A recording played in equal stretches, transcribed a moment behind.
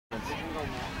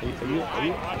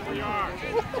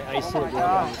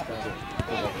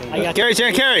I got carry,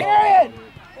 Tyren, carry. Oh,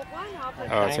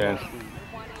 Tyren.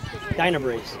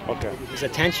 Dynabrace. Okay. It's a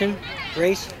tension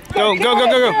brace. Go.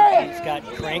 It's got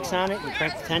cranks on it. You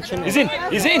crank the tension. He's in.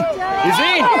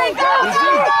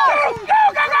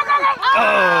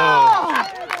 Oh!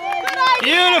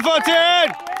 Beautiful,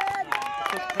 Tyren.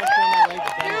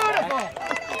 Beautiful.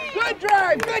 Good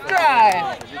drive.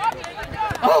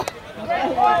 Oh!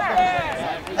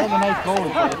 That was a nice goal.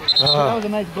 That was a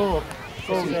nice goal.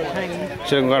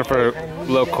 Should have gone for a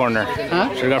low corner. Huh?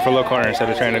 Should have gone for a low corner instead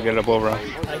of trying to get it up over.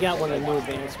 I got one of the new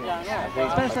advanced ones.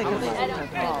 Especially because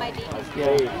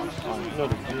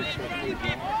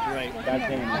Right.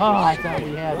 oh, I thought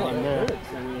we had one there.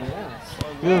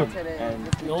 Good.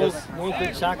 No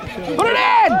good soccer shoe. Put it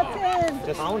in!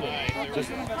 Just found it.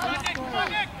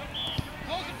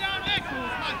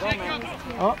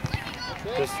 Oh.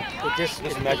 Just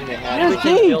imagine it has. Here's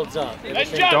Everything T. builds up.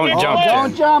 Don't jump,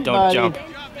 Don't jump, Don't buddy. jump.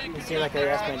 You see, like I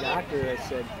asked my doctor, I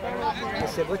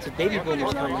said, what's the baby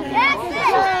boomers coming in?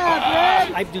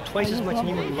 I do twice as much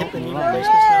hip and knee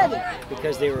replacements now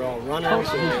because they were all runners,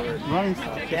 or they were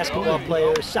basketball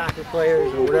players, soccer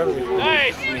players, or whatever they were.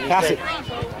 Nice. He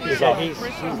said he's done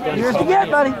Here's so the get,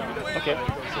 many. buddy. Okay.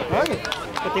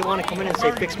 But they want to come in and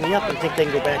say, fix me up, and think they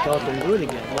can go back out and do it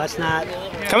again. Well, that's not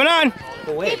Coming on.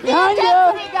 the way. Behind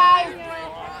you.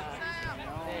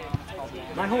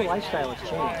 My whole lifestyle has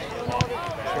changed.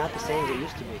 It's not the same as it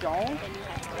used to be.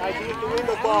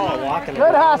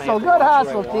 Good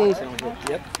hustle, Keith.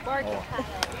 Yep.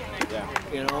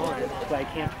 You know, if I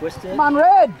can't twist it. Come on,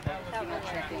 Red.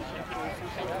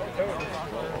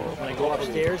 When I go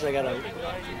upstairs, I gotta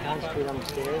concentrate on the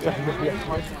stairs.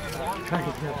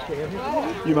 Trying to get upstairs.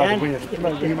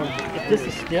 If this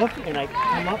is stiff and I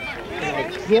come up and I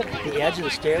hit the edge of the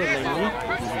stair with my knee,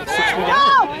 it sits me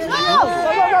down.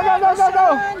 Go.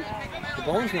 The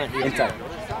bone's not here. Inside.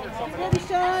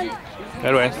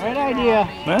 That way. Right idea.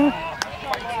 Huh?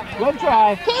 Good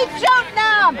try. Keep shooting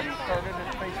them!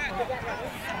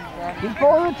 Keep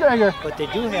pulling the trigger. But they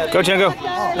do have. Go, Chen, go.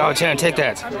 Oh, Chen, take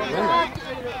that.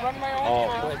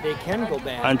 But they can go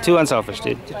back I'm too unselfish,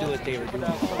 dude. to do what they were doing. You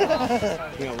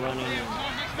know, running and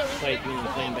fighting and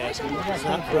playing basketball. It's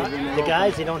not for the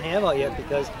guys. They don't have out yet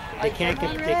because they can't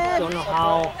get. They don't know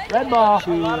how Red ball.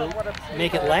 to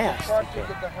make it last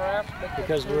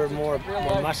because we're more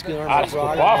muscular, more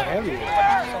broad, more heavier.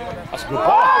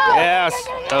 Yes.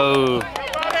 Oh.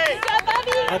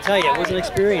 I'll tell you, it was an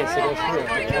experience to go through.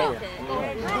 I'll tell you.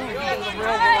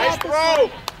 Nice throw!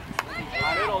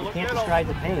 You can't describe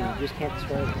the pain. You just can't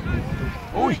describe it.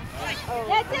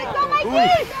 That's it, go my team!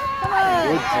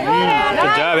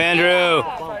 Good job, Andrew.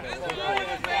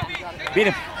 Beat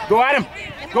him. Go at him.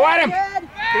 Go at him.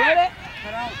 Get it.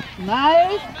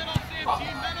 Nice.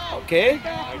 Okay.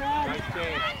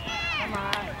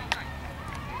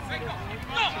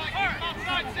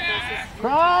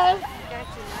 Cross.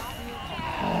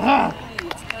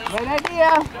 Great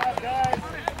idea.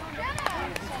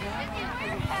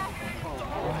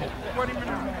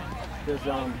 Does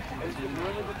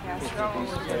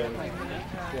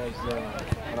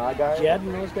Jed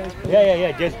and those guys play?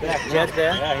 Yeah. Jed's back. Jed's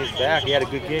back? Yeah, he's back. He had a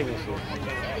good game this year.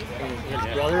 His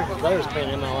brother's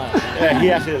playing MLS. Yeah,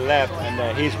 he actually left,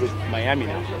 and he's with Miami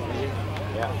now.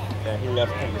 Yeah, he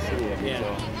left Kansas City. I think,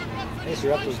 so. I used to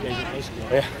rep those guys in high school.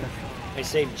 Yeah. I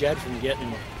saved Jed from getting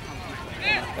a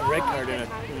red card in a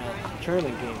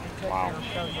tournament game. Wow.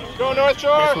 Go North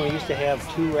Shore! That's when we used to have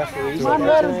 2 referees Come on, at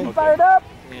Red. that Is he time. fired up?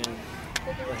 And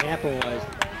what happened was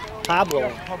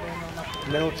Pablo,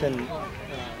 Middleton,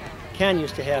 Ken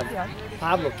used to have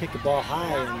Pablo kick the ball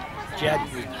high, and Jed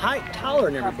was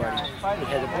taller than everybody. He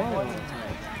had the ball all the time.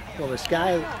 Well, this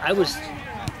guy,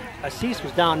 Assis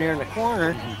was down there in the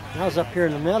corner, and I was up here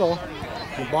in the middle,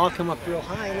 and the ball come up real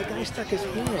high, and the guy stuck his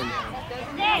hand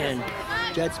in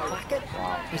Jed's pocket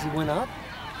as he went up.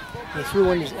 He threw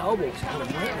one of his elbows kind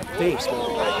of right in the face.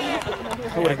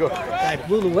 I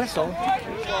blew the whistle,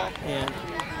 and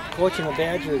coach in the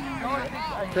Badger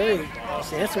Prairie, I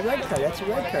said, that's a red card, that's a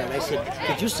red card. I said,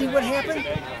 did you see what happened?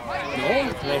 No.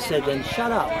 And I said, then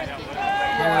shut up.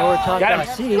 Then I went to talk to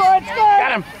Assis.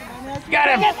 Got him. Got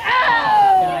him. I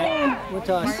went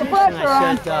to Assis and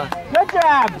I said, Good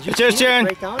job. did you Cheers, see it Tyren.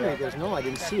 right down there? He goes, no, I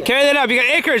didn't see it. Carry that up. You got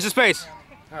acres of space.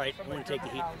 All right, I'm going to take the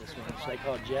heat for this one. So I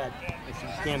called Jed. I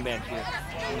said, stand back here.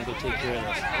 I'm going to go take care of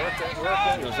this.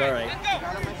 He goes, all right.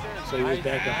 So he was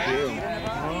back up here. And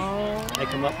I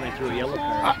come up and I threw a yellow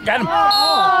card. Got him.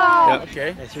 Yep. Okay.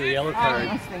 I threw a yellow card,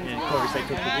 and of course I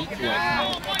took the heat for it.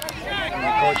 And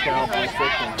the coach got off my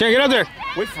stick. And Chen, get up there.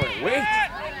 Wait for it. Wait.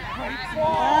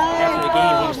 after the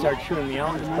game, he started chewing me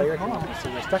out. This player, so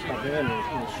I stuck my hand in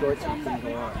his shorts and couldn't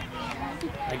go on.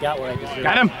 I got what I deserved.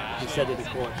 Got him. He said to the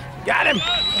coach. Got him.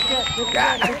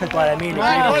 But I mean, the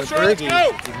game with Bergie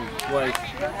was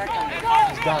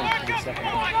he's done for the second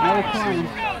half.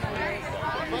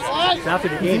 So after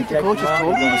the game, the coaches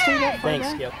told me to say that. Thanks,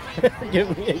 Skip.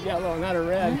 Give me a yellow, not a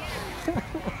red.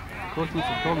 Coach must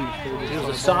have told me to say that. He was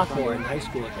a sophomore in high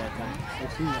school at that time.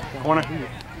 I've seen that. Corner.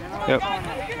 Yep.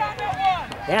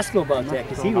 Ask him about that,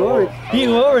 because he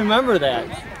will remember that.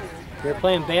 They were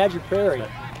playing Badger Prairie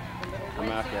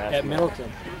at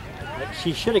Middleton.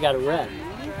 She should have got a red.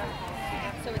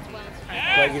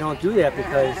 But you don't do that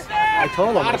because I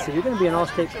told him, I said, you're going to be an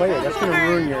all-state player. That's going to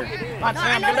ruin your thing.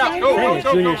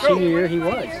 Junior, senior year, he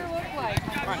was.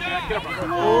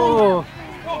 Oh.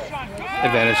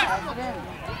 Advantage.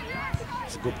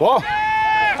 It's a good ball.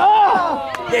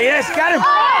 Oh! Yeah, yes, got him.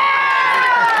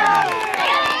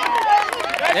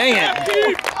 Dang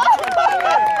it.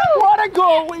 What a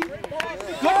goalie!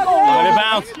 Good goal. Let it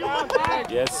bounce.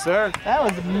 Yes, sir. That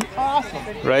was awesome.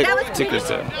 Right? Tickler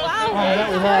said.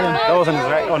 That was on his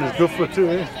right, on his good foot too.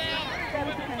 Eh?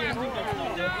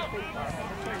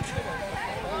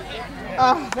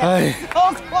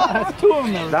 That's two of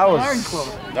them. That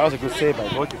was a good save by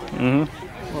both of them.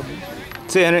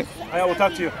 See you, Henry. I will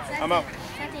talk to you. I'm out.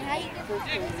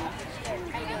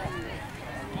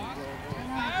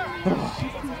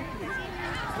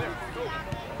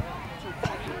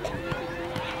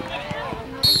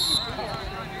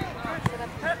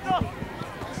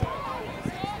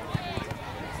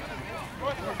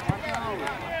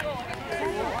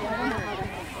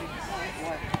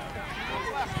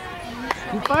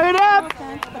 You fired up! I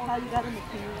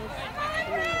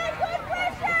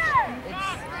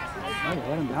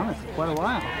let him down for quite a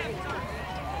while.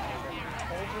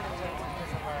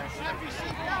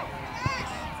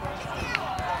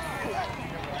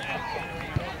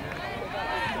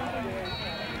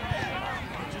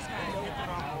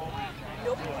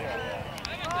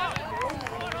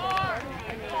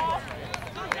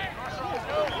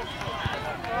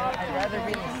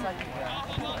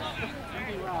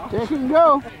 There can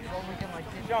go.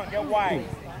 Sean, get wide.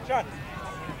 Sean.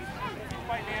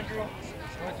 Fight, Andrew.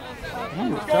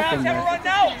 Andrew's tough in there.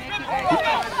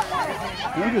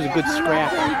 Andrew's a good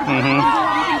scrap.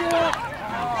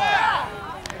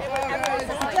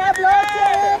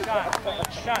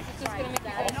 Sean.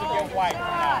 Also get wide.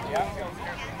 Yeah.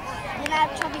 You have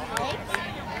chubby legs?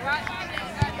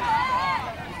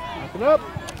 Knock it up.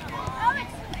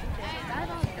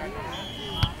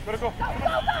 Gotta go.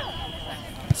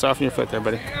 Soften your foot there,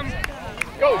 buddy.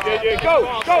 Go, JJ,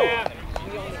 go, go!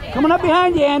 Coming up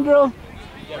behind you, Andrew.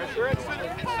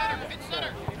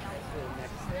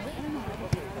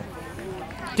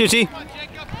 Juicy.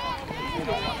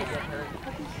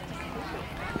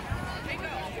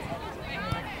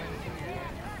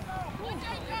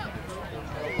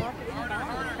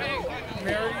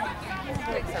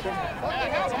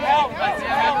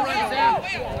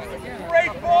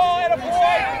 Great ball, and a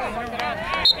boy!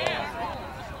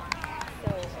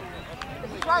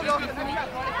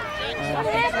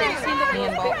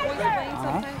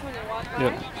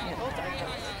 Yep.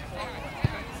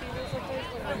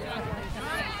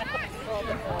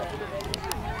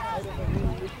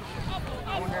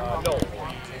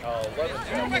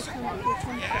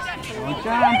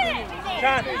 John.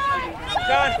 Sean,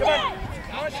 come on.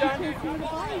 Come on, Sean.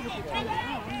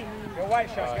 Go white,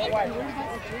 Sean, go white.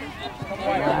 Come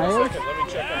white. Nice. Let me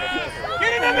check on the finger.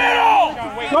 Get in the middle! Sean,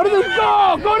 wait. Go to the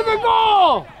goal! Go to the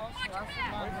goal!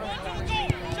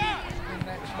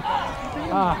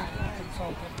 Ah.